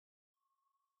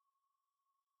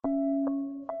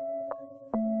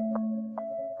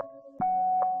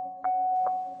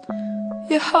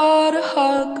You're hard to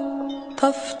hug,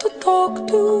 tough to talk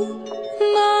to,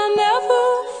 and I never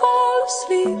fall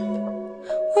asleep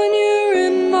when you're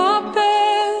in my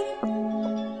bed.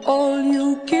 All you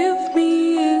give me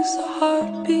is a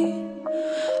heartbeat.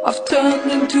 I've turned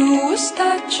into a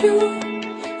statue,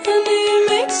 and it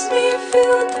makes me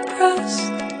feel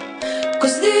depressed,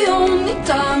 'cause the only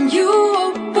time you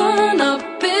open up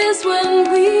is when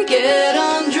we get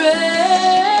undressed.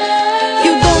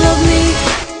 You don't love me,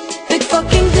 big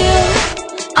fucking deal.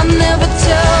 I never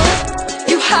tell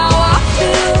you how I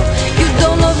feel. You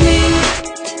don't love me,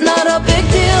 not a big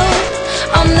deal.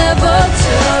 I'll never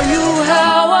tell you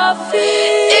how I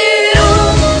feel. It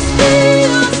almost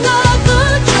feels like a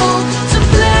joke to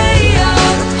play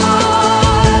out a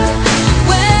part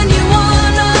when you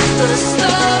want us to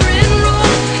star and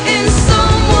roll in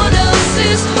someone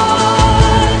else's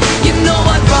heart. You know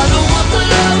I'd rather want the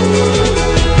love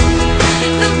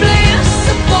than play a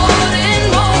supporting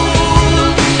role.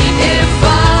 If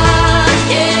I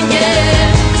can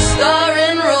get a star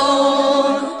and roll.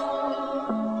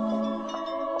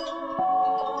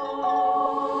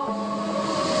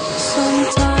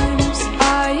 Sometimes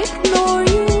I ignore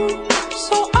you,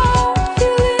 so I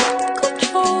feel in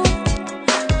control.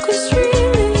 'Cause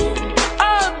really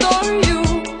I adore you,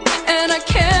 and I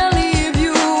can't leave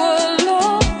you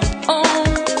alone.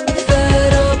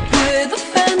 Fed up with the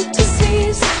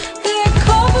fantasies that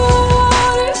cover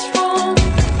what is wrong.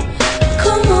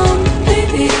 Come on,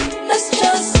 baby, let's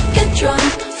just get drunk.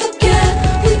 Forget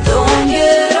we don't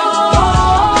get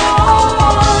on.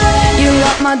 You're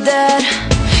like my dad,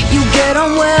 you get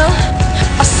on well.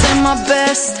 I send my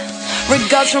best,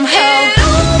 regards from hell. It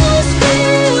almost